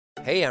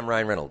Hey, I'm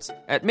Ryan Reynolds.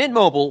 At Mint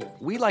Mobile,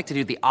 we like to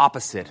do the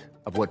opposite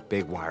of what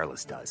Big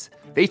Wireless does.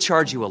 They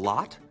charge you a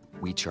lot,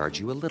 we charge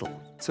you a little.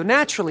 So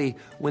naturally,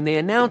 when they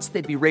announced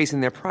they'd be raising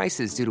their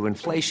prices due to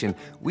inflation,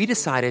 we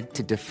decided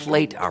to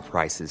deflate our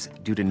prices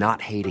due to not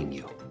hating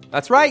you.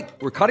 That's right.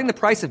 We're cutting the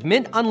price of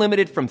Mint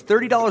Unlimited from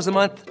 $30 a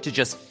month to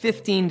just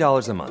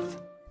 $15 a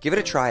month. Give it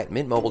a try at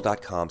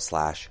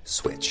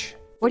mintmobile.com/switch.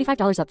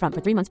 $45 up front for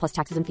 3 months plus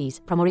taxes and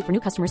fees. Promo rate for new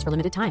customers for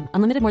limited time.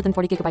 Unlimited more than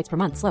 40 gigabytes per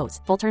month. Slows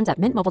full terms at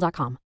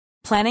mintmobile.com.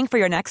 Planning for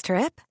your next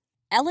trip?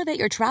 Elevate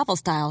your travel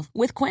style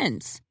with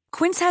Quince.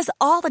 Quince has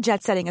all the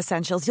jet-setting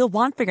essentials you'll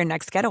want for your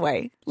next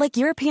getaway, like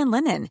European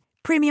linen,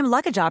 premium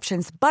luggage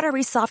options,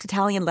 buttery soft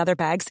Italian leather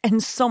bags,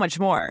 and so much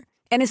more.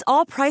 And is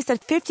all priced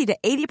at 50 to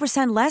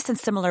 80% less than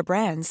similar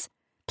brands.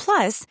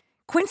 Plus,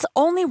 Quince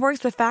only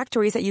works with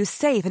factories that use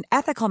safe and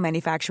ethical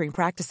manufacturing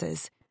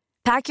practices.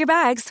 Pack your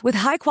bags with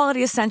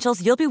high-quality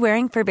essentials you'll be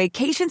wearing for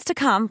vacations to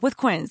come with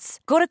Quince.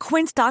 Go to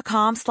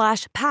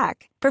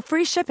quince.com/pack for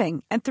free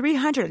shipping and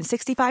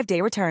 365-day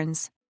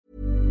returns.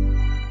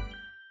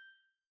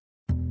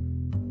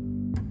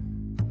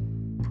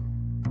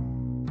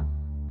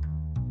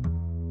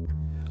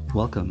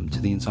 Welcome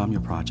to the Insomnia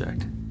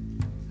Project.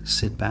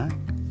 Sit back,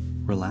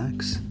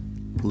 relax,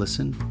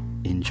 listen,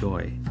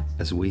 enjoy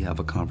as we have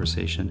a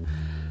conversation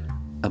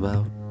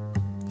about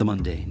the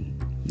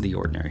mundane, the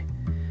ordinary.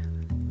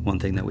 One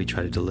thing that we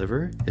try to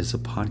deliver is a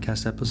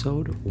podcast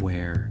episode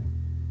where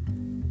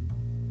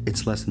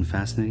it's less than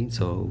fascinating,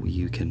 so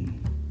you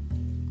can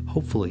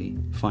hopefully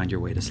find your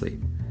way to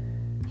sleep.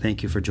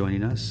 Thank you for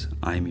joining us.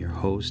 I'm your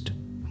host,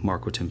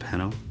 Marco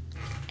Timpano.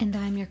 And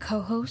I'm your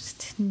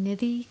co-host,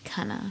 Nidhi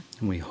Khanna.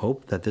 And we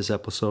hope that this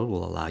episode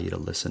will allow you to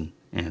listen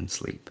and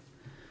sleep.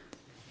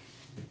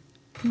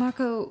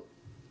 Marco,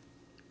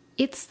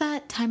 it's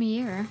that time of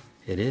year.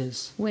 It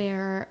is.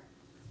 Where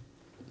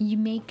you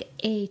make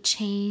a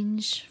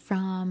change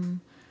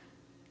from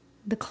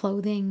the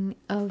clothing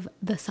of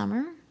the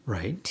summer,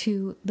 right,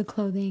 to the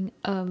clothing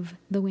of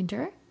the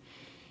winter.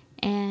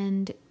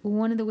 And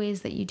one of the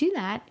ways that you do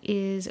that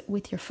is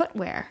with your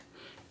footwear.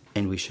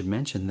 And we should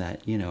mention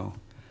that,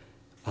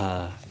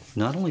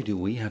 not only do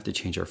we have to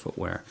change our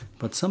footwear,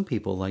 but some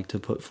people like to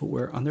put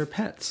footwear on their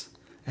pets.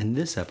 And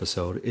this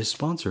episode is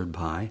sponsored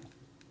by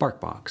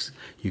BarkBox.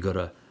 You go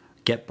to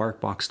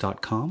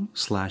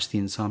getbarkbox.com/The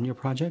Insomnia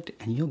Project,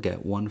 and you'll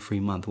get 1 free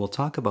month. We'll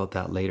talk about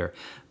that later.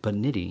 But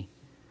Nidhi,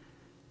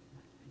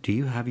 do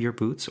you have your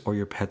boots or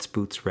your pet's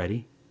boots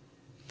ready?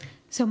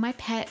 So my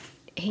pet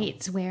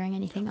hates wearing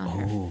anything on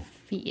her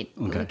feet.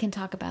 Okay. We can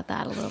talk about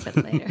that a little bit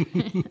later.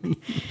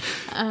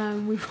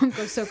 We won't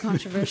go so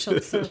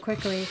controversial so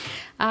quickly.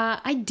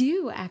 I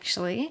do,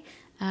 actually.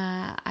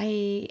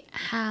 I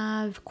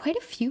have quite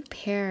a few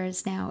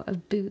pairs now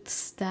of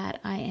boots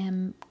that I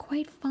am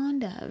quite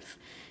fond of,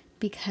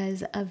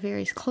 because of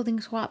various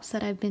clothing swaps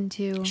that I've been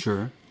to.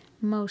 Sure.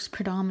 Most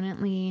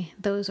predominantly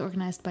those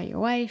organized by your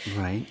wife.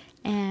 Right.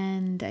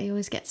 And I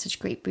always get such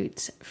great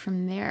boots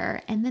from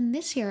there. And then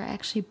this year I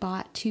actually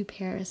bought 2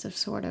 pairs of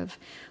sort of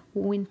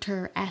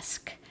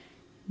winter-esque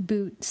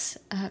boots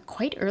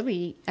quite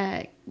early.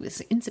 It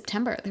was in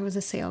September. There was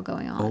a sale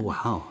going on. Oh,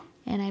 wow.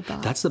 And I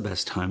bought... That's the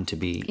best time to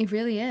be... It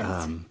really is.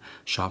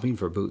 Shopping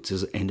for boots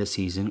is end of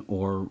season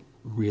or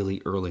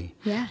really early.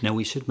 Yeah. Now,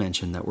 we should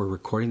mention that we're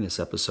recording this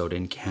episode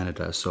in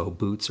Canada, so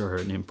boots are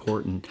an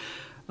important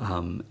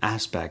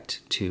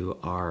aspect to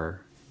our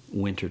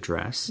winter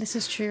dress. This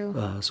is true.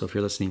 So if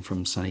you're listening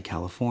from sunny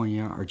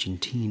California,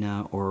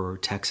 Argentina, or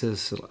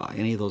Texas,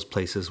 any of those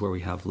places where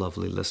we have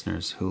lovely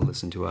listeners who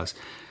listen to us,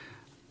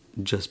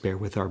 just bear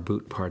with our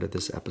boot part of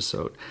this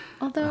episode.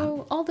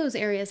 Although all those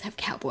areas have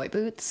cowboy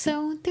boots,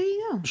 so there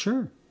you go.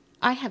 Sure.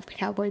 I have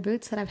cowboy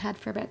boots that I've had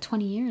for about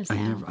 20 years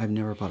now. I've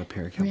never bought a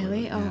pair of cowboy boots.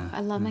 Really? Oh, I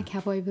love my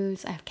cowboy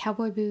boots. I have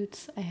cowboy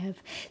boots.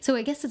 So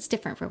I guess it's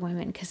different for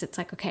women, because it's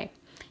like, okay,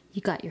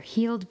 you got your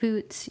heeled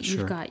boots,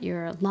 you've got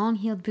your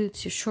long-heeled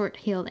boots, your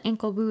short-heeled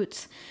ankle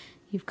boots,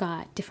 you've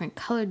got different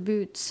colored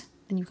boots,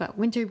 and you've got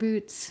winter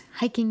boots,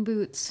 hiking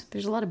boots.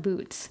 There's a lot of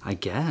boots. I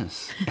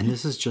guess. And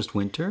this is just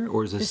winter,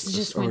 or is this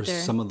just or winter.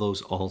 Some of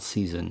those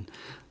all-season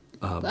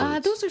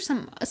boots? Those are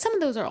some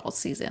of those are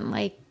all-season.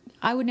 Like,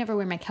 I would never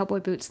wear my cowboy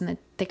boots in the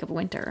thick of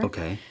winter.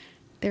 Okay.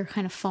 They're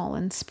kind of fall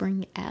and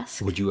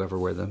spring-esque. Would you ever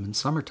wear them in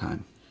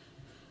summertime?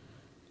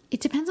 It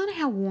depends on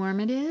how warm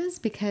it is,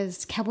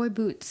 because cowboy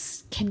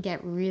boots can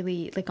get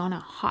really, like, on a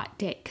hot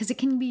day, because it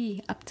can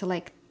be up to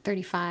like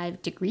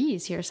 35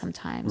 degrees here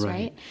sometimes,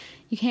 right?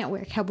 You can't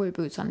wear cowboy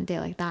boots on a day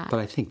like that.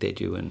 But I think they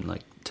do in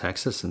like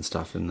Texas and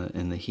stuff,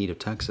 in the heat of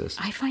Texas.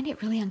 I find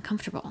it really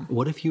uncomfortable.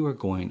 What if you were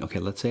going, okay,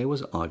 let's say it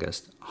was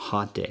August,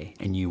 hot day,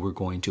 and you were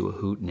going to a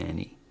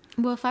hootenanny?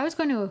 Well, if I was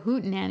going to a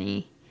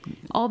hootenanny,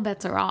 all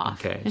bets are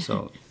off. Okay,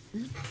 so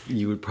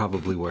you would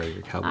probably wear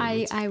your cowboy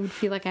boots. I would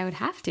feel like I would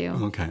have to.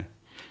 Okay.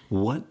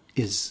 What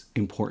is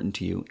important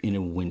to you in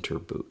a winter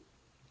boot?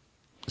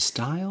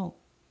 Style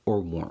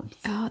or warmth?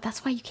 Oh,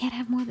 that's why you can't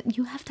have more than,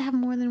 you have to have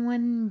more than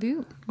one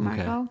boot,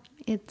 Marco.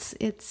 Okay.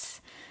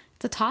 It's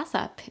It's a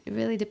toss-up. It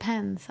really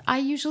depends. I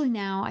usually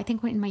now, I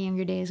think in my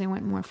younger days, I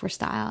went more for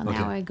style.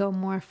 Now I go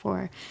more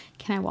for,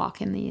 can I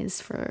walk in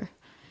these for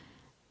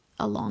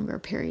a longer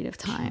period of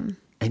time?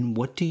 And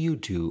what do you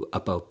do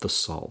about the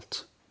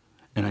salt?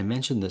 And I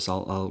mentioned this,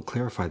 I'll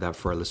clarify that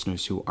for our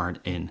listeners who aren't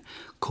in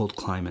cold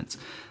climates.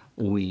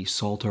 We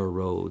salt our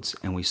roads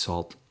and we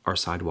salt our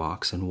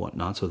sidewalks and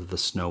whatnot so that the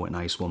snow and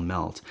ice will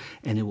melt.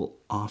 And it will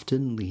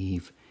often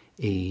leave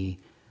a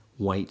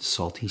white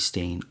salty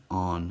stain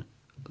on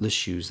the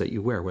shoes that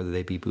you wear, whether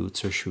they be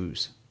boots or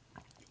shoes.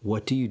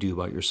 What do you do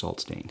about your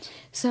salt stains?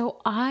 So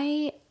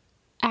I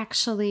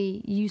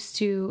actually used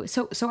to,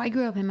 so I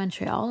grew up in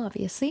Montreal,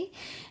 obviously,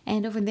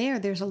 and over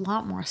there's a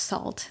lot more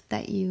salt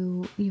that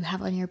you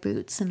have on your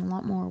boots and a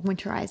lot more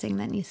winterizing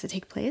that needs to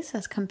take place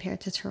as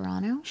compared to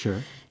Toronto.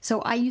 Sure.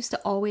 So I used to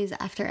always,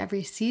 after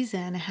every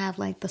season, have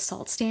like the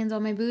salt stains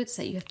on my boots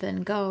that you have to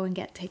then go and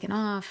get taken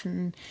off,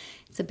 and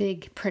it's a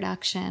big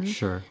production.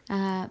 Sure.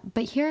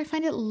 But here I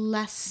find it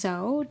less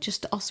so,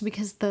 just also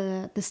because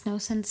the snow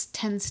sense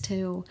tends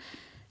to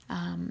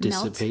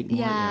dissipate melt.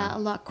 more. Yeah, a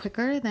lot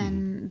quicker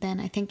than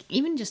I think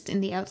even just in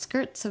the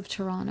outskirts of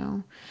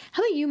Toronto.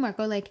 How about you,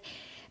 Marco? Like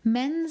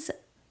men's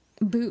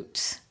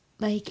boots.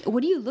 Like,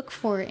 what do you look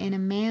for in a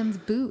man's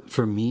boot?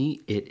 For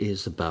me, it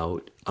is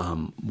about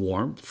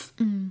warmth,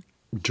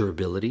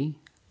 durability,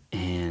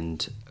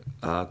 and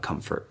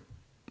comfort.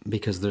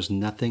 Because there's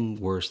nothing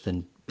worse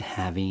than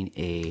having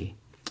a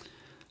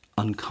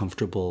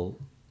uncomfortable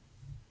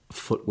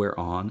footwear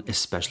on,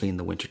 especially in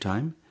the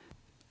wintertime.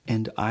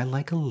 And I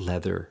like a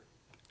leather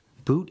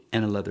boot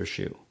and a leather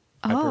shoe.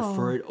 I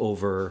prefer it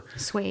over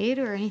suede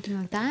or anything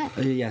like that.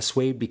 Yeah,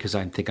 suede, because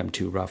I think I'm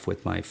too rough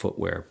with my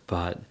footwear.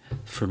 But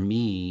for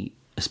me,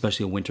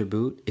 especially a winter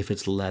boot, if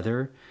it's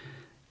leather,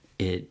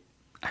 I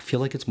feel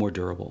like it's more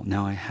durable.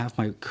 Now I have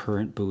my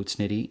current boots,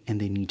 Nitty, and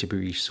they need to be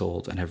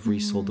resoled. And I've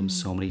resoled them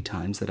so many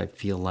times that I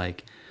feel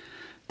like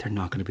they're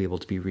not going to be able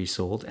to be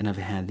resoled. And I've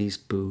had these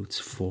boots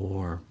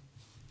for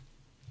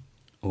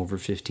over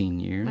 15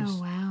 years.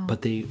 Oh, wow.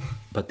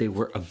 But they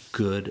were a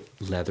good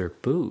leather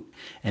boot.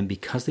 And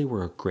because they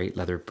were a great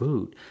leather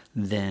boot,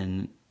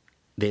 then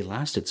they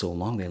lasted so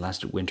long. They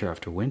lasted winter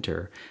after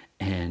winter.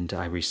 And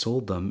I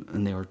resold them,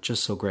 and they were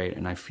just so great.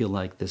 And I feel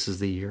like this is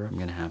the year I'm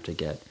going to have to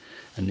get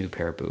a new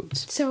pair of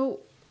boots.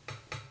 So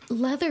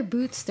leather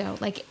boots, though,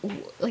 like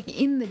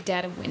in the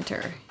dead of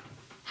winter,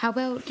 how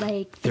about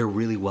like... They're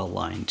really well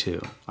lined,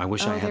 too. I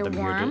wish I had them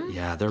warm? here.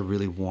 Yeah, they're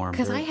really warm.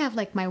 Because I have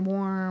like my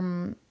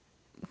warm...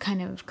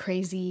 kind of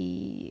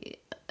crazy,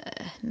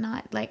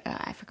 not like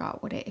I forgot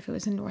if it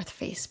was a North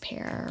Face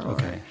pair or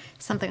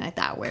something like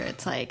that, where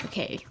it's like,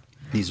 okay,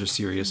 these are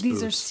serious boots.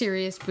 These are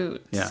serious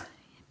boots. Yeah.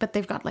 But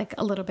they've got like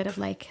a little bit of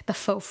like the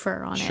faux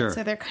fur on it.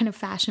 So they're kind of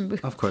fashion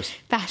boots. Of course.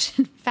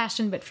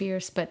 Fashion but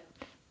fierce, but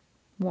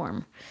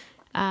warm.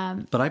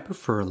 But I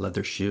prefer a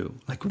leather shoe.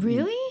 Like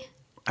really?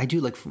 I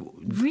do like...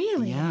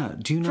 Really? Yeah.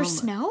 Do you know... For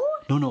snow?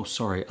 No,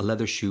 sorry. A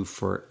leather shoe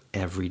for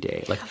every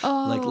day.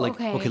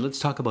 Okay, let's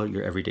talk about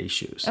your everyday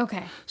shoes.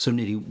 Okay. So,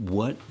 Nitty,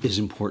 what is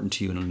important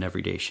to you in an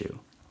everyday shoe?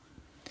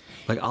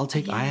 Like,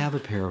 I have a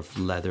pair of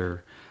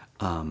leather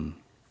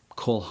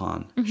Cole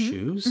Haan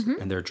shoes,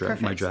 and they're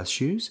my dress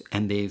shoes,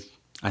 and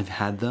I've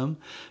had them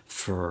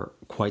for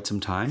quite some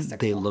time.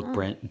 They look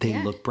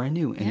brand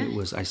new,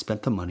 and I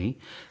spent the money,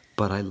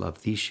 but I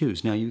love these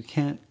shoes. Now, you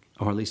can't,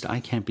 or at least I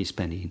can't be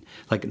spending,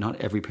 like, not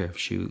every pair of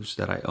shoes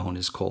that I own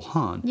is Cole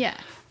Haan. Yeah.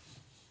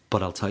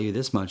 But I'll tell you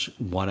this much,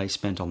 what I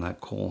spent on that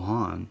Cole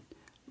Haan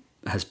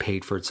has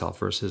paid for itself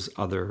versus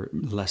other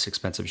less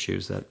expensive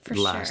shoes that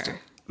last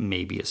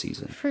maybe a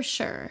season. For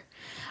sure.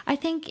 I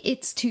think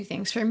it's two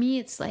things. For me,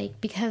 it's like,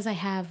 because I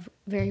have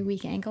very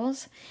weak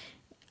ankles,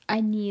 I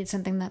need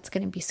something that's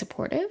going to be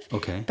supportive.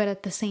 Okay. But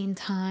at the same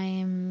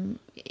time,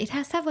 it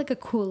has to have like a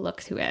cool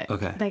look to it.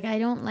 Okay. Like, I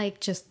don't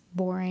like just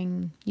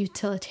boring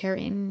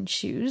utilitarian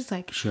shoes.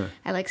 Like,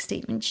 I like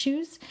statement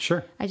shoes.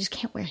 Sure. I just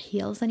can't wear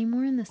heels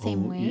anymore in the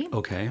same way.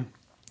 Okay.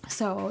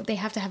 So they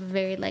have to have a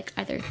very like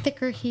either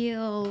thicker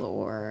heel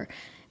or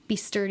be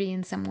sturdy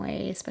in some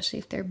way, especially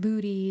if they're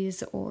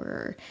booties,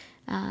 or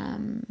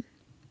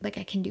like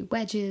I can do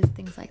wedges,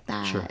 things like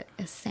that,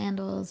 as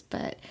sandals.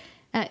 But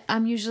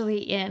I'm usually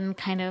in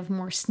kind of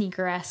more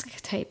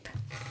sneaker-esque type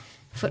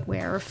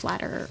footwear, or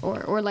flatter,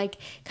 or like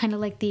kind of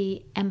like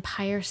the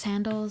Empire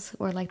sandals,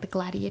 or like the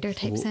Gladiator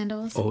type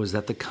sandals. Oh, is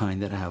that the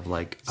kind that have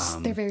like...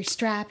 they're very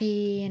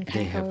strappy and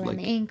kind of go around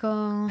the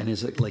ankle. And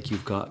is it like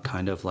you've got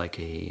kind of like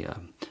a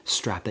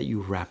strap that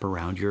you wrap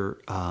around your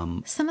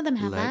Some of them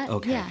have leg? that.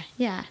 Okay.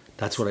 Yeah.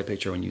 That's what I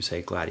picture when you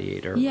say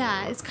Gladiator.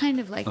 Yeah, it's kind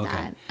of like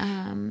that.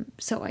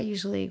 So I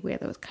usually wear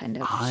those kind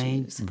of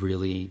shoes. I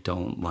really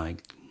don't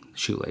like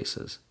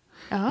shoelaces.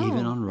 Oh,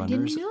 even on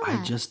runners, didn't know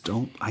that. I just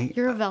don't.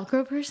 You're a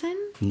Velcro person?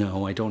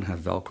 No, I don't have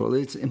Velcro.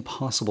 It's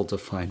impossible to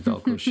find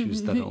Velcro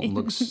shoes that don't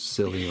look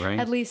silly, right?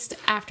 At least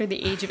after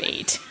the age of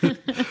 8.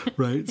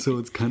 Right? So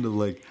it's kind of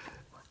like...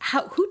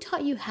 Who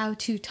taught you how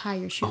to tie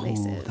your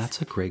shoelaces? Oh,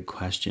 that's a great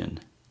question.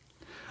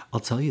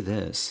 I'll tell you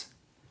this.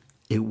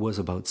 It was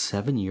about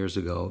 7 years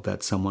ago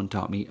that someone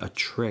taught me a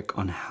trick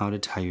on how to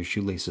tie your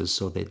shoelaces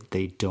so that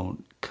they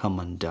don't come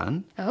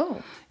undone.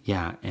 Oh.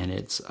 Yeah, and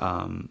it's,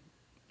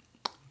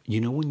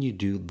 you know when you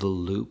do the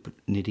loop,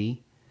 Nidhi?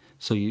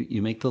 So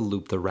you make the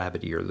loop, the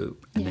rabbit ear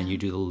loop, and then you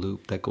do the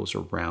loop that goes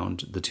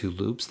around the two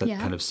loops that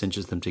kind of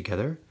cinches them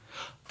together.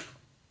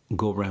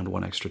 Go around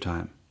one extra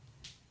time.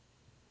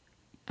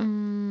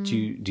 Do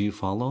you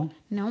follow?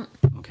 No.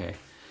 Okay.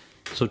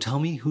 So tell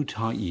me who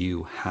taught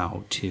you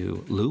how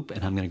to loop,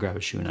 and I'm going to grab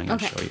a shoe and I'm going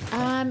to show you.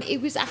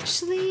 It was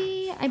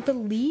actually, I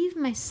believe,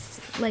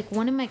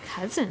 one of my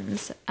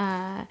cousins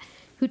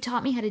who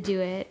taught me how to do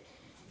it.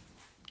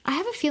 I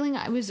have a feeling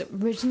I was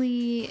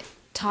originally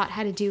taught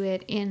how to do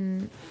it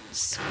in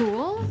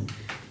school,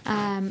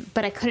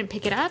 but I couldn't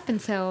pick it up, and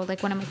so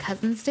one of my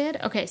cousins did.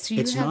 Okay, so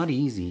it's not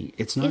easy.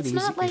 It's not easy.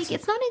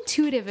 It's not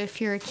intuitive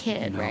if you're a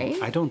kid, right?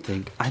 I don't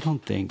think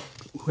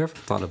whoever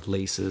thought of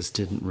laces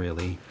didn't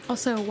really.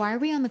 Also, why are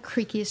we on the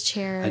creakiest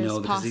chairs? I know,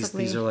 because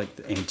possibly? these are like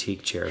the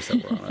antique chairs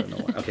that we're on. I don't know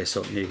why. Okay,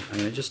 so Nidhi, I'm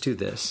going to just do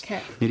this.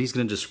 Okay. Nidhi's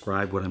going to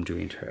describe what I'm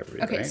doing to her.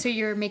 Okay, right? so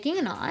you're making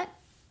a knot,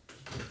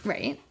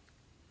 right?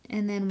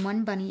 And then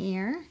one bunny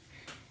ear.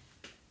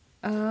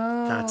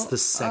 Oh. That's the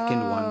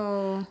second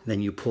one. Then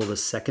you pull the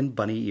second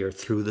bunny ear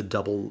through the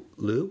double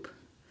loop.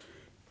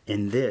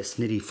 And this,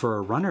 Nidhi, for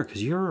a runner,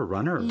 because you're a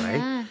runner,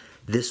 right?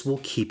 This will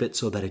keep it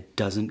so that it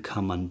doesn't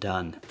come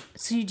undone.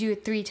 So you do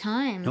it 3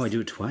 times? No, I do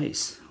it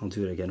twice. I'll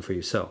do it again for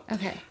you. So,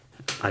 okay.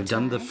 I've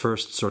done the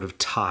first sort of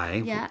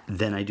tie. Yeah.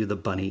 Then I do the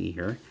bunny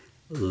ear.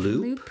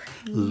 Loop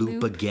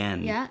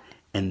again. Yeah.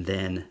 And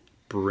then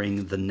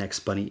bring the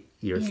next bunny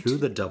ear through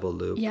the double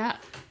loop. Yeah.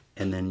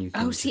 And then you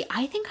can... Oh, see,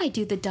 I think I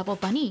do the double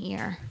bunny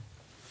ear.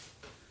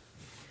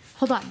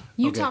 Hold on.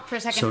 You talk for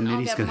a second. So I'll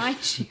Nidhi's get my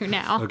shoe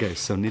now. Okay,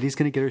 so Nidhi's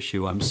going to get her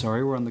shoe. I'm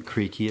sorry we're on the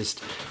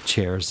creakiest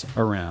chairs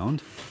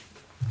around.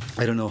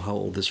 I don't know how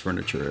old this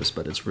furniture is,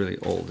 but it's really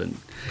old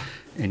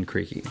and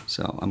creaky.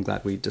 So I'm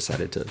glad we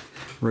decided to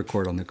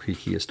record on the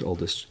creakiest,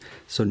 oldest.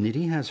 So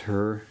Nidhi has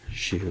her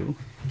shoe,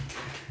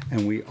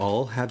 and we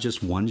all have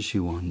just one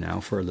shoe on now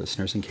for our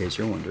listeners, in case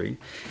you're wondering.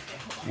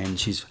 And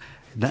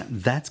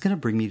that's going to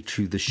bring me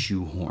to the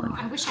shoehorn.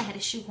 Oh, I wish I had a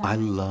shoehorn. I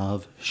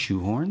love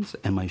shoehorns,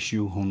 and my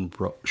shoehorn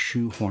broke,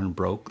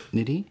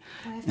 Nidhi,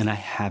 and I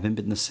haven't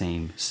been the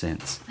same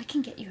since. I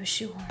can get you a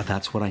shoehorn.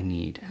 That's what I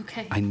need.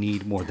 Okay. I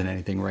need more than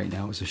anything right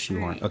now is a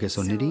shoehorn. Right. Okay,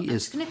 so Nidhi I'm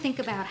is... just going to think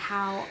about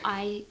how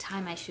I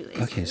tie my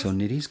shoelaces. Okay, so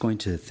Nidhi's going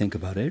to think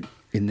about it.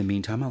 In the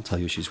meantime, I'll tell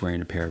you she's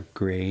wearing a pair of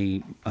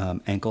gray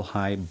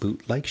ankle-high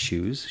boot-like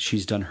shoes.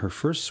 She's done her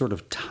first sort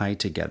of tie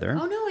together.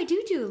 Oh, no, I do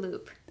a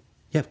loop.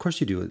 Yeah, of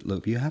course you do a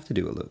loop. You have to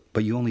do a loop.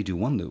 But you only do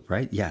one loop,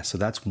 right? Yeah, so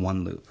that's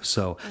one loop.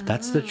 So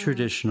that's the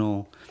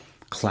traditional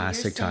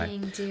classic so you're tie.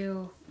 saying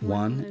do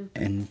one loop.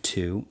 and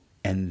 2,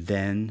 and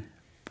then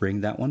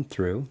bring that one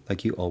through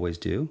like you always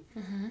do.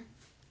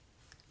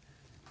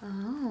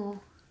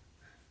 Oh,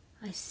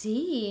 I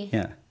see.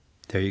 Yeah,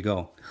 there you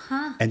go.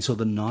 Huh. And so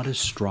the knot is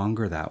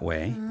stronger that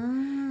way.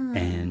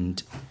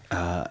 And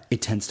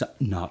it tends to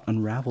not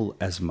unravel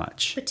as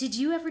much. But did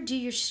you ever do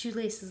your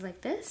shoelaces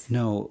like this?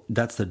 No,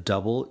 that's the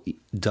double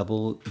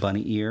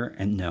bunny ear,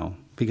 and no,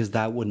 because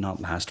that would not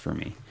last for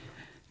me.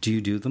 Do you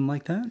do them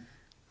like that?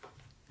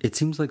 It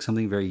seems like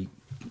something very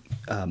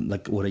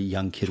like what a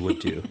young kid would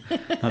do.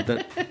 Not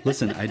that.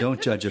 Listen, I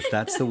don't judge. If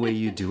that's the way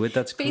you do it,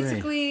 that's great.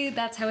 Basically,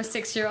 that's how a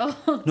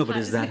 6-year-old. No, but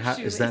is that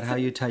how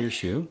you tie your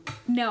shoe?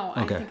 No,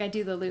 Okay. I think I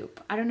do the loop.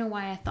 I don't know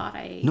why I thought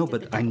I. No, did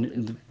but the double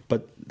loop.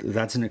 but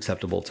that's an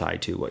acceptable tie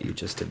to what you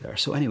just did there.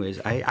 So,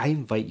 anyways, I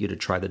invite you to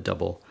try the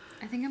double.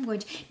 I think I'm going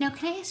to. Now,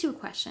 can I ask you a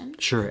question?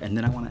 Sure, and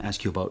then I want to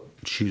ask you about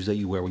shoes that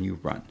you wear when you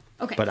run.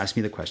 Okay. But ask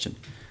me the question.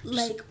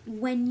 Like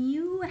when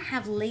you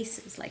have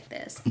laces like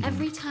this,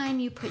 every time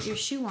you put your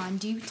shoe on,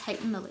 do you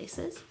tighten the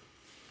laces?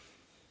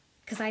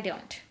 Because I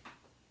don't.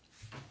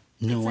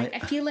 No, It's like, I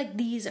feel like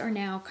these are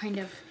now kind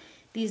of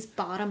these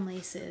bottom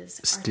laces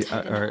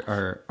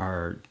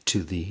are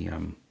to the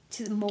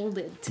to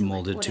molded to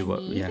molded like to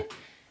what what? I need.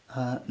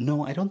 Yeah.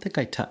 No, I don't think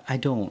I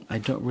don't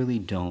really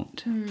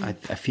don't. I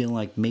feel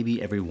like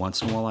maybe every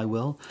once in a while I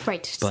will.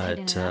 Right, just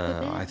tighten But it up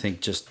a bit. I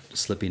think just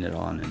slipping it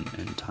on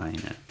and tying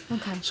it.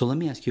 Okay. So let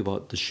me ask you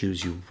about the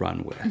shoes you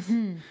run with.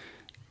 Mm-hmm.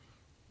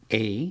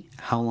 A,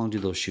 how long do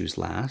those shoes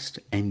last?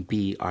 And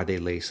B, are they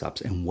lace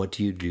ups? And what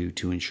do you do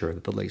to ensure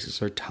that the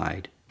laces are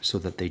tied so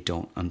that they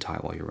don't untie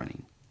while you're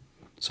running?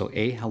 So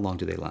A, how long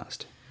do they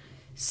last?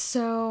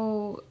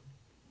 So,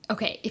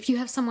 okay, if you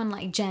have someone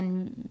like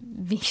Jen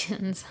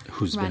Vegans,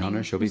 Who's been on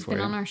our show before, who's been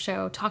yeah. on our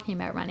show talking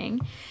about running,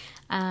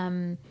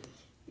 I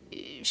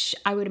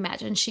would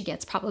imagine she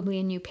gets probably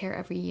a new pair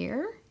every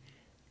year,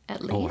 at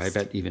least. Oh, I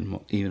bet even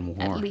more.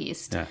 At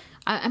least. Yeah.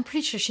 I'm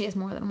pretty sure she has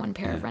more than one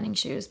pair of running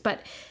shoes.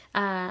 But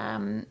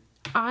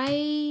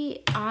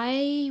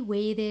I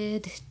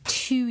waited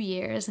 2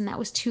 years, and that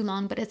was too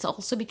long, but it's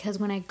also because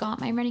when I got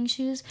my running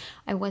shoes,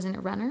 I wasn't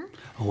a runner.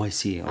 Oh, I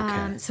see.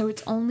 Okay. So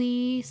it's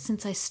only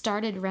since I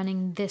started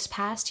running this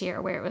past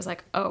year where it was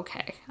like,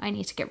 okay, I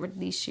need to get rid of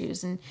these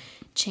shoes and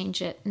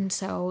change it. And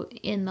so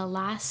in the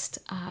last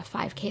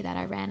 5K that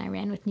I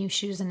ran with new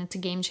shoes, and it's a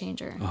game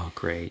changer. Oh,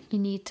 great. You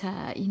need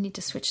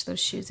to switch those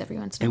shoes every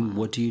once in a while. And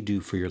what do you do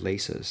for your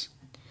laces?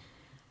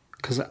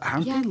 Because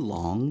aren't they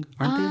long?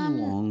 Aren't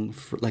they long?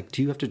 For, like,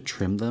 do you have to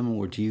trim them,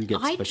 or do you get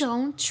special? I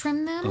don't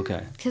trim them.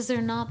 Okay. Because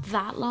they're not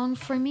that long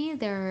for me.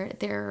 They're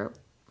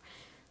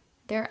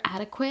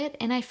adequate,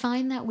 and I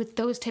find that with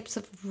those types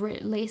of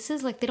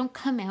laces, like, they don't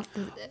come out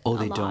a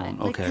lot.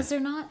 Don't. Okay. Like, because they're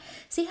not.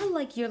 See how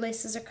like your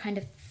laces are kind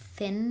of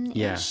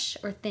thin-ish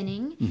or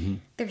thinning? Mm-hmm.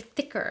 They're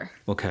thicker.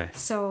 Okay.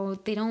 So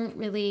they don't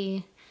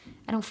really.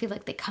 I don't feel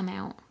like they come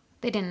out.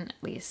 They didn't,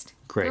 at least.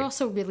 Great. They're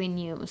also really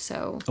new,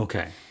 so.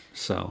 Okay.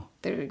 So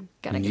they're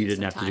gotta you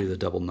didn't have to do the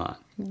double knot.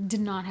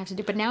 Did not have to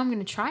do, but now I'm going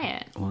to try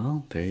it.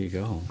 Well, there you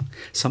go.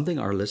 Something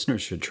our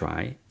listeners should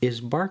try is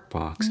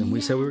BarkBox, and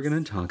we said we were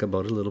going to talk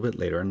about it a little bit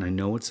later. And I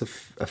know it's a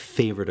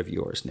favorite of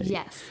yours, Nidhi.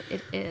 Yes,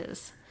 it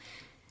is.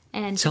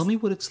 And tell me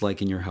what it's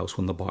like in your house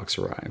when the box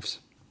arrives.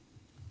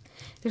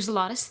 There's a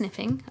lot of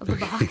sniffing of the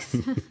box.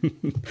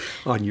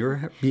 On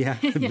your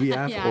behalf,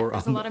 yeah, or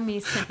there's on a lot of me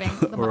sniffing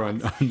the or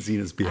box. on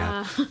Zena's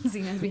behalf. On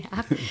Zena's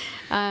behalf.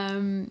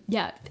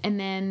 Yeah, and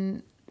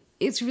then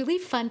it's really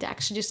fun to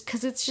actually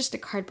because it's just a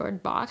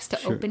cardboard box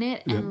to open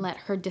it and let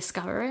her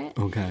discover it.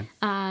 Okay.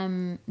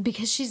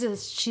 Because she's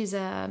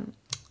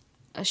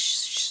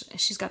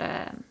got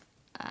a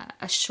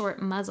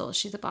short muzzle.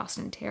 She's a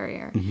Boston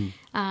Terrier.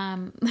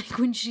 Mm-hmm. Like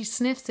when she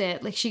sniffs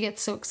it, like she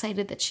gets so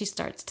excited that she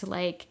starts to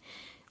like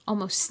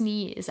almost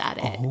sneeze at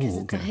it because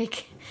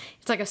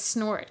it's like a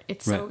snort.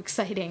 It's so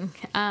exciting.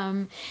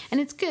 And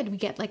it's good. We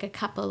get like a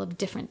couple of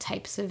different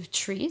types of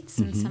treats,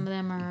 and some of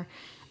them are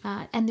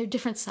and they're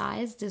different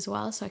sized as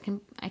well, so I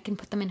can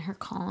put them in her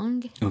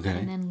Kong and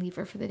then leave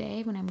her for the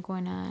day when I'm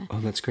going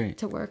that's great.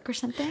 to work or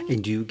something.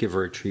 And do you give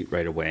her a treat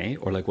right away,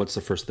 or like what's the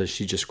first? Does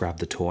she just grab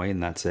the toy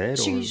and that's it?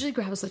 She usually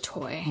grabs the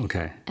toy.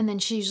 Okay. And then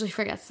she usually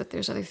forgets that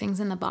there's other things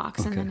in the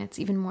box, and then it's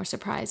even more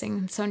surprising.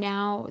 And so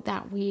now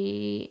that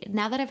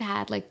I've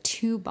had like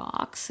 2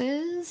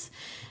 boxes,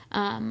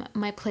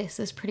 my place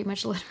is pretty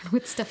much littered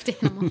with stuffed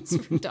animals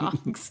for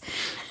dogs.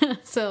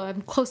 So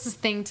I'm closest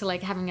thing to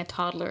like having a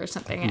toddler or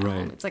something at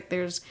home. It's like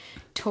there's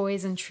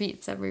toys and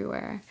treats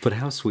everywhere. But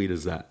how sweet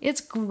is that?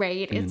 It's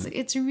great.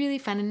 It's really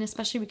fun, and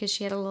especially because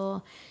she had a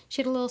little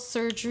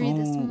surgery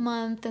this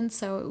month, and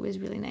so it was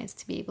really nice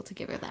to be able to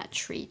give her that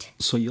treat.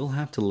 So you'll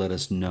have to let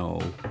us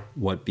know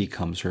what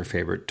becomes her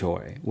favorite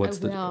toy. What's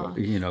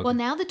Well,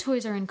 now the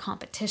toys are in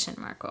competition,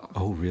 Marco.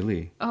 Oh,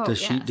 really? Oh, does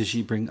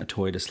she bring a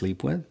toy to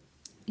sleep with?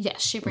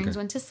 Yes, she brings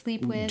one to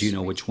sleep with. Do you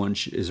know which one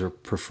is her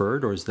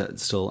preferred, or is that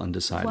still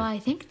undecided? Well, I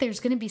think there's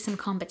going to be some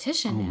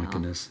competition now. Oh, my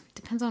goodness.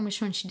 Depends on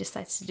which one she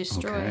decides to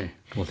destroy. Okay.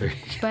 Well, there you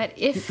go. But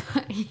if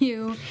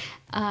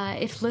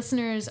if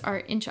listeners are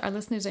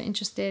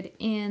interested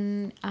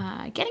in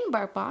getting a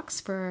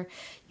BarkBox for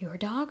your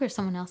dog or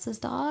someone else's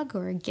dog,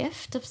 or a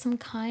gift of some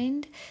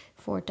kind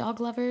for dog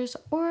lovers,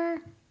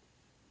 or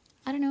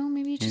I don't know,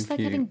 maybe you just like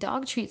having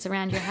dog treats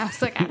around your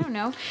house. Like, I don't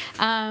know.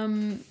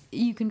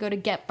 You can go to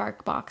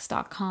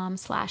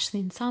getbarkbox.com/The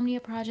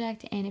Insomnia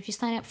Project. And if you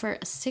sign up for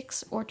a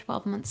 6 or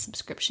 12 month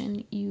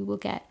subscription, you will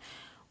get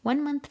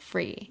 1 month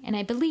free. And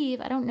I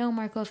don't know,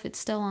 Marco, if it's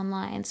still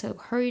online. So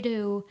hurry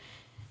to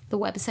the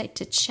website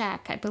to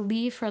check. I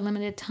believe for a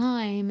limited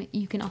time,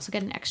 you can also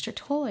get an extra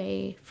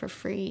toy for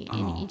free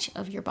in each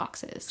of your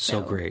boxes.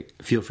 So great.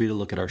 Feel free to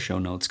look at our show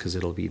notes because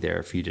it'll be there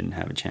if you didn't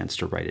have a chance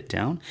to write it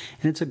down.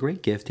 And it's a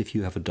great gift if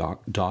you have a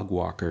dog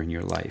walker in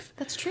your life.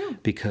 That's true.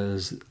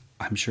 Because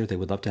I'm sure they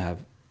would love to have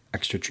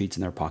extra treats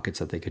in their pockets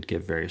that they could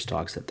give various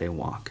dogs that they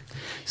walk.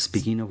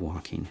 Speaking of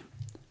walking.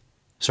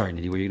 Sorry,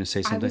 Nidhi, were you going to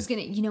say something? I was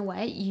going to, you know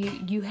what?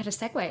 You had a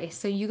segue,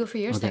 so you go for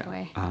your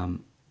segue.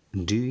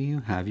 Do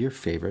you have your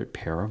favorite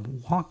pair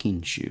of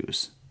walking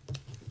shoes?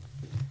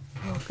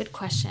 Oh, good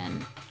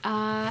question.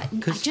 I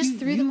just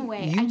threw them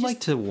away. You like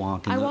to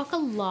walk. I walk a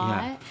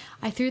lot. Yeah.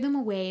 I threw them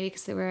away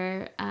because they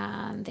were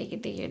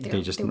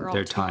they were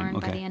all torn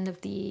by the end of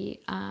the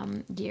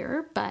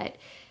year. But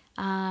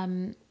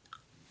I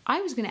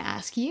was going to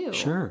ask you.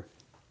 Sure.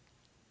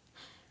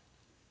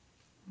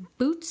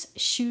 Boots,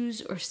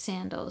 shoes, or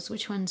sandals?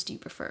 Which ones do you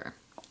prefer?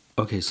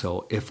 Okay,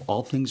 so if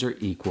all things are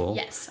equal,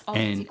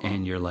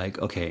 and you're like,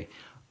 okay,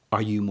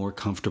 are you more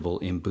comfortable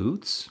in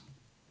boots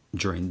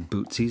during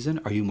boot season?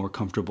 Are you more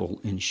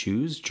comfortable in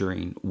shoes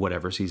during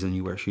whatever season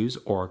you wear shoes,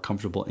 or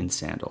comfortable in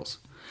sandals?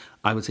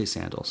 I would say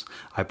sandals.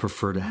 I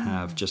prefer to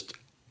have just,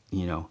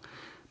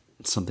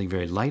 something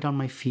very light on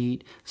my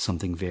feet,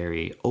 something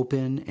very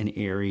open and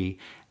airy.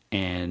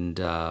 And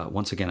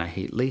once again, I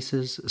hate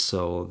laces,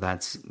 so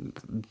that's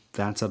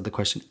out of the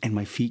question. And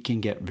my feet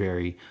can get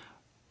very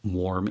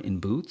warm in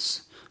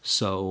boots,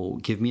 so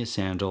give me a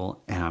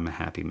sandal and I'm a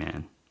happy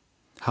man.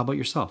 How about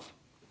yourself?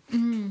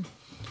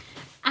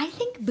 I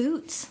think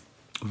boots.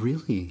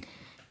 Really?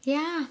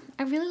 Yeah,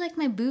 I really like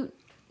my boot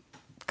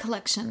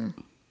collection.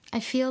 I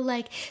feel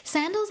like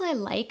sandals I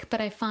like, but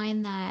I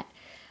find that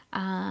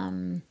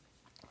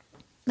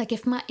like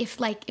if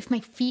my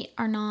feet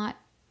are not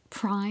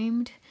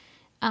primed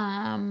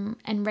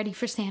and ready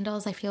for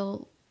sandals, I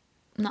feel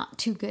not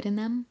too good in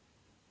them.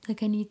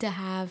 Like I need to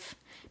have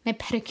my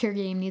pedicure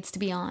game needs to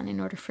be on in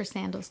order for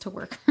sandals to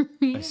work for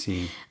me. I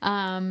see.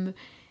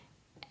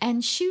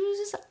 And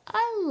shoes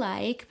I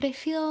like, but I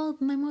feel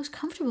my most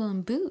comfortable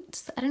in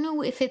boots. I don't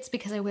know if it's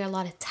because I wear a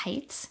lot of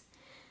tights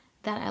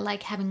that I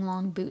like having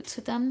long boots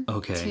with them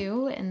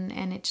too.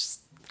 And it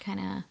just kind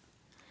of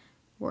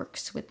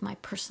works with my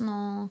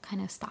personal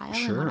kind of style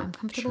and what I'm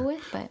comfortable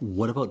with. But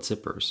what about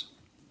zippers?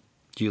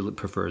 Do you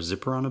prefer a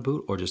zipper on a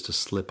boot or just a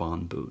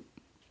slip-on boot?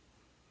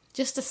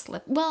 Just a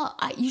slip. Well,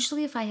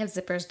 usually if I have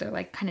zippers, they're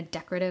like kind of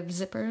decorative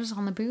zippers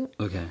on the boot.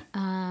 Okay.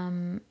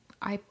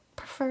 I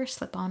prefer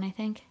slip-on, I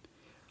think.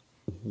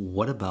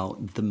 What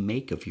about the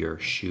make of your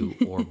shoe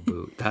or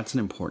boot? That's an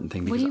important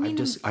thing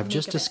because I've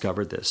just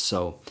discovered this.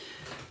 So,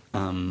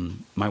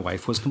 my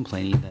wife was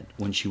complaining that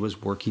when she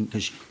was working,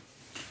 because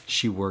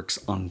she works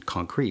on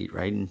concrete,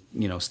 right? And,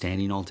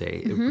 standing all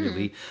day, it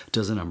really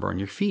does a number on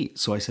your feet.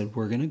 So I said,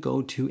 we're going to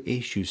go to a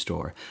shoe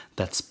store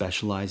that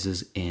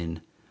specializes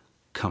in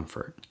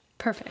comfort.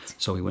 Perfect.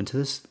 So we went to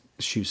this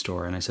shoe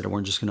store and I said,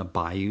 we're just going to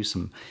buy you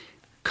some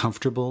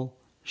comfortable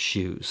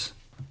shoes.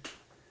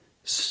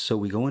 So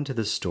we go into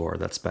this store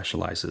that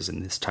specializes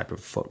in this type of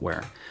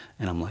footwear.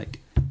 And I'm like,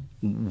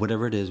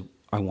 whatever it is,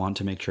 I want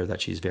to make sure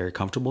that she's very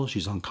comfortable.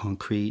 She's on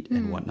concrete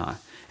and whatnot.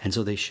 And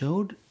so they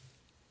showed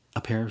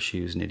a pair of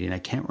shoes, Nidhi, and I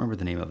can't remember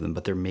the name of them,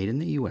 but they're made in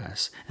the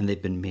U.S. and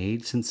they've been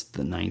made since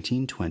the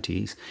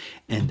 1920s.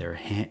 And they're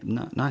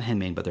not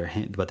handmade, but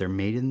they're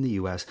made in the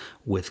U.S.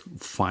 with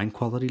fine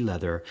quality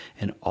leather,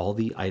 and all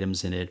the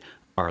items in it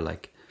are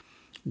like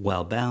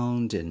well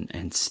bound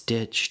and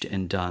stitched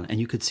and done.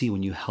 And you could see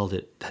when you held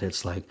it that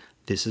it's like,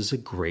 this is a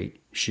great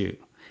shoe.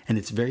 And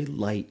it's very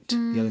light.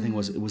 The other thing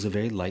was, it was a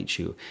very light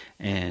shoe.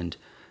 And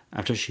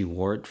after she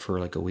wore it for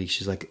like a week,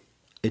 she's like,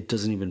 it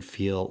doesn't even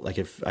feel like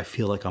I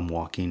feel like I'm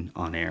walking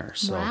on air.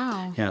 So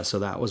wow. Yeah, so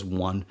that was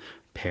one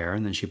pair.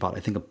 And then she bought,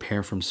 I think, a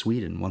pair from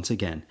Sweden. Once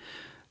again,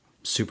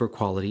 super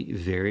quality,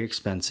 very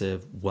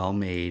expensive, well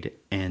made.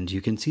 And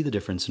you can see the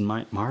difference. And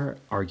my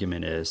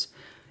argument is,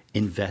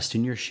 invest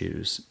in your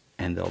shoes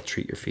and they'll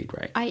treat your feet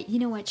right. You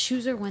know what?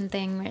 Shoes are one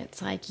thing where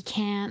it's like you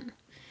can't.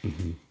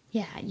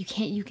 Yeah, you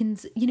can't. You can.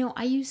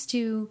 I used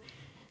to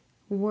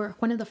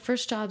work. One of the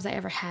first jobs I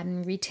ever had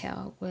in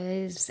retail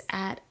was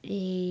at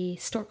a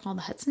store called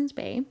the Hudson's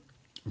Bay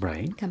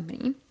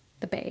Company,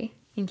 the Bay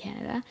in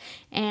Canada,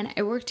 and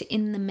I worked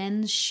in the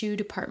men's shoe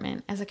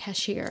department as a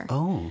cashier.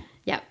 Oh,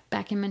 yeah,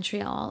 back in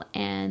Montreal,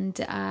 and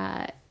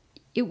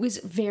it was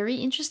very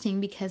interesting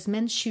because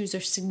men's shoes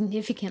are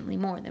significantly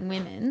more than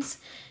women's.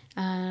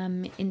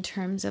 In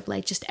terms of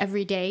like just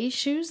everyday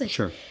shoes. Like,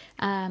 sure.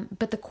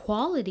 But the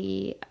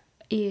quality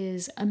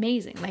is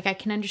amazing. Like I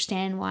can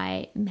understand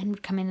why men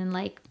would come in and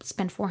like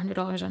spend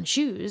 $400 on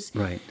shoes.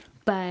 Right.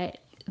 But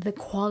the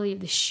quality of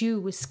the shoe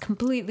was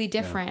completely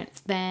different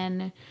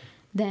than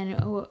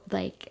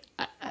like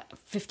a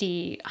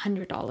 $50,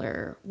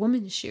 $100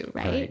 woman's shoe.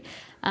 Right.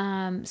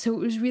 So it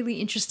was really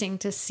interesting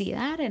to see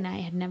that. And I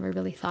had never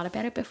really thought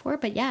about it before,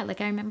 but yeah, like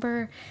I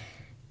remember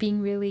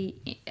being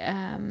really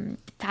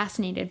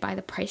fascinated by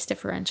the price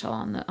differential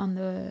on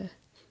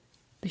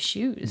the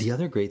shoes. The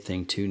other great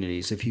thing too, Nidhi,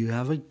 is if you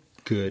have a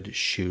good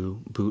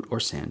shoe, boot, or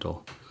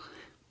sandal,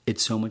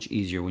 it's so much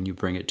easier when you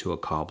bring it to a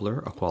cobbler,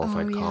 a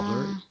qualified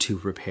cobbler, to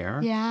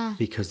repair. Yeah.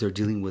 Because they're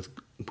dealing with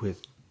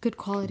good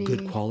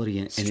quality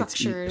and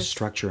it's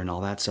structure and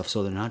all that stuff.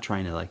 So they're not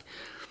trying to like,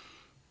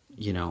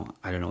 I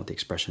don't know what the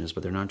expression is,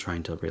 but they're not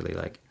trying to really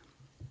like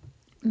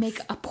make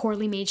a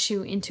poorly made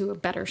shoe into a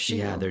better shoe.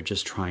 Yeah, they're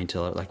just trying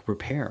to like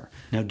repair.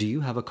 Now, do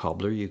you have a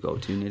cobbler you go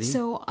to, Nidhi?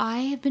 So I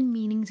have been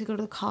meaning to go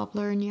to the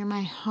cobbler near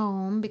my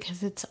home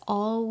because it's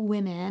all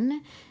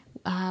women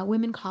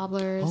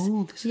cobblers.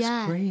 Oh, this is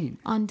great.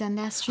 On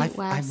Dundas Street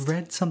West. I've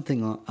read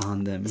something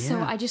on them.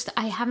 Yeah. So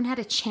I haven't had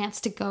a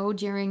chance to go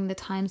during the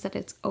times that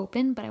it's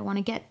open, but I want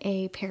to get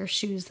a pair of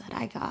shoes that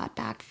I got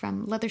back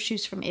from leather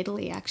shoes from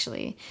Italy,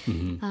 actually.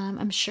 Mm-hmm.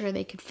 I'm sure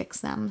they could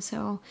fix them.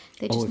 So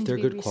they just need to be if they're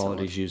good resold.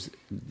 quality shoes,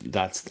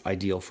 that's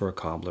ideal for a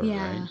cobbler,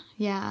 right?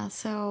 Yeah.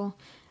 So,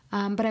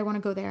 but I want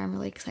to go there. I'm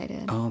really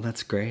excited. Oh,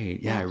 that's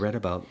great. Yeah, I read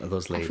about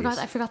those ladies.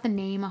 I forgot the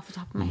name off the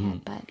top of my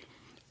head, but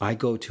I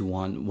go to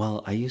one.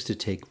 Well, I used to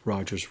take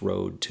Rogers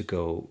Road to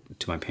go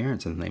to my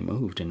parents, and they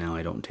moved, and now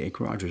I don't take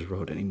Rogers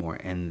Road anymore.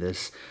 And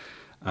this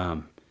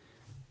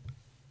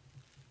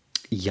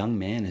young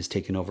man has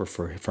taken over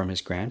from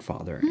his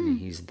grandfather, and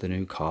he's the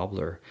new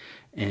cobbler.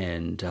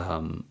 And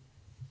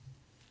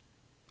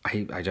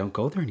I don't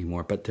go there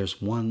anymore, but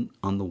there's one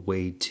on the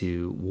way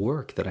to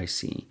work that I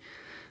see.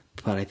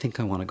 But I think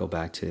I want to go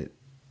back to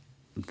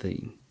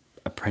the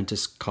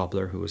apprentice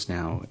cobbler who is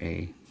now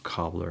a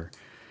cobbler.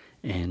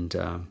 And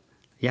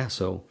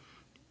so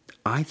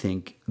I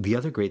think the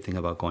other great thing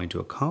about going to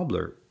a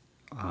cobbler,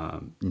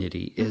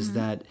 Nidhi, is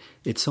that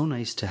it's so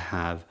nice to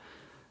have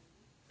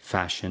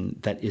fashion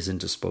that isn't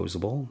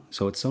disposable.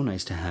 So it's so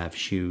nice to have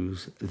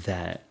shoes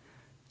that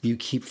you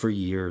keep for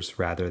years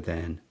rather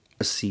than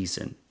a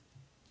season.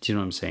 Do you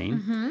know what I'm saying?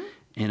 Mm-hmm.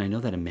 And I know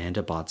that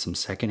Amanda bought some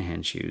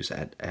secondhand shoes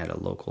at a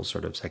local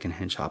sort of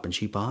secondhand shop, and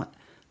she bought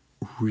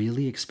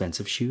really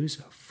expensive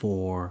shoes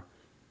for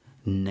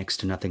next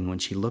to nothing. When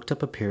she looked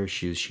up a pair of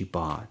shoes she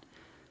bought,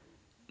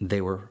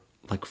 they were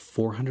like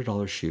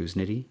 $400 shoes,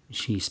 Nitty.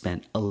 She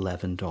spent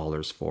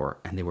 $11 for,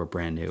 and they were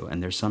brand new.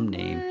 And there's some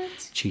name.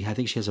 I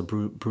think she has a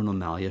Bruno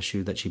Maglia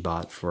shoe that she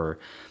bought for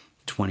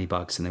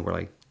 $20, and they were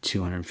like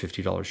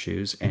 $250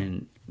 shoes,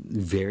 and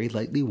very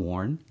lightly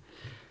worn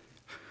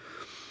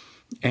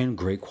and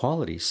great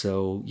quality.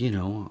 So, you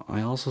know,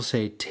 I also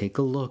say take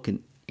a look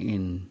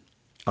in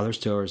other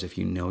stores. If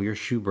you know your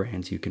shoe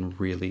brands, you can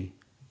really,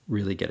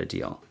 really get a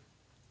deal.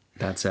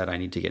 That said, I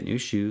need to get new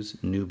shoes,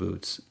 new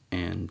boots,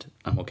 and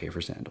I'm okay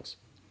for sandals.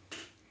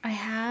 I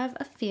have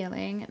a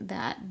feeling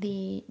that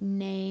the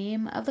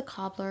name of the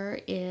cobbler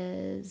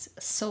is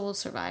Soul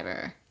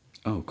Survivor.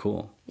 Oh,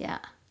 cool. Yeah,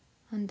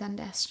 on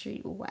Dundas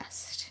Street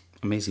West.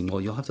 Amazing.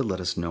 Well, you'll have to let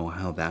us know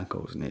how that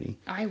goes, Nitty.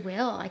 I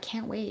will. I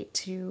can't wait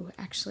to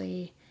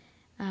actually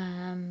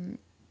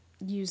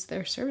use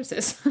their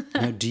services.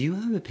 Now, do you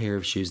have a pair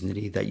of shoes,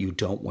 Nitty, that you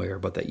don't wear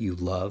but that you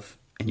love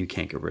and you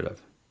can't get rid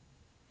of?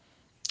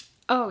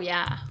 Oh,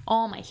 yeah.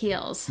 All my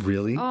heels.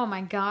 Really? Oh,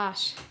 my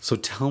gosh. So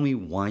tell me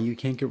why you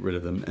can't get rid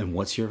of them, and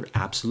what's your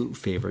absolute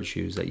favorite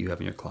shoes that you have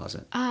in your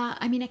closet?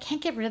 I mean, I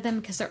can't get rid of them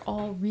because they're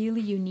all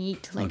really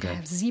unique. Like, I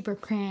have zebra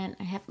print.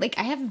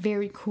 I have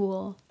very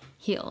cool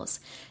heels.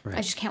 Right.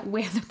 I just can't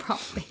wear them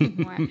properly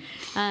anymore.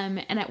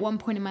 And at one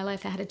point in my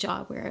life, I had a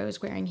job where I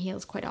was wearing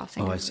heels quite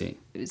often. Oh, I see.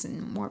 It was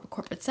in more of a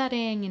corporate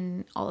setting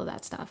and all of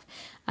that stuff.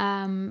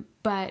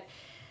 But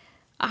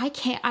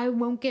I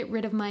won't get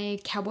rid of my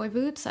cowboy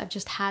boots. I've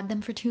just had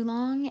them for too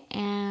long.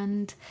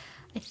 And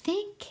I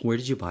think... Where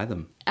did you buy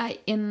them?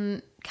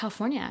 In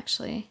California,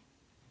 actually.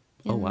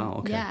 Oh, wow.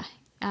 Okay. Yeah.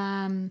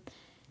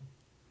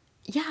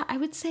 Yeah, I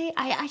would say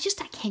I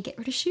can't get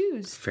rid of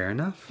shoes. Fair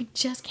enough. I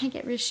just can't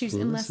get rid of shoes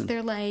unless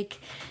they're like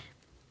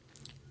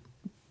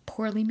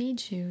poorly made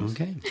shoes.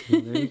 Okay.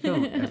 Well, there you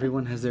go.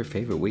 Everyone has their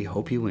favorite. We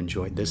hope you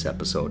enjoyed this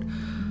episode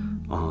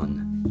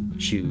on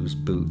shoes,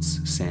 boots,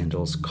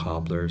 sandals,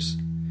 cobblers,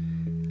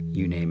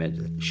 you name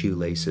it,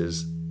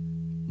 shoelaces.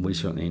 We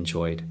certainly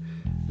enjoyed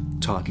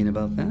talking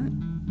about that.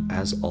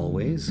 As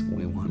always,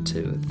 we want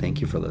to thank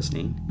you for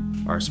listening.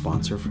 Our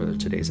sponsor for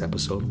today's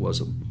episode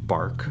was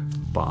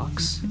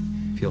BarkBox.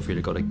 Feel free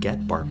to go to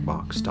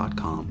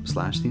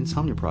getbarkbox.com/The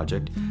Insomnia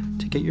Project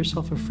to get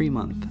yourself a free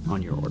month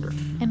on your order.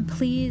 And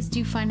please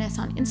do find us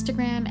on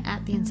Instagram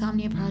at The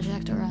Insomnia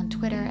Project or on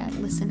Twitter at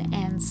Listen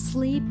and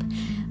Sleep.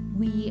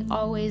 We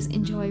always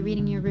enjoy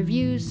reading your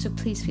reviews, so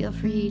please feel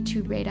free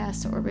to rate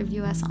us or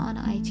review us on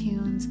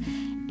iTunes.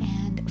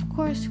 And of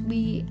course,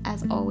 we,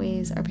 as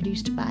always, are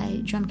produced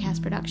by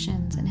Drumcast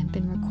Productions and have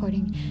been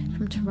recording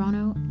from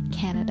Toronto,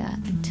 Canada.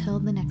 Until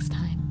the next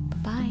time,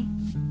 bye-bye.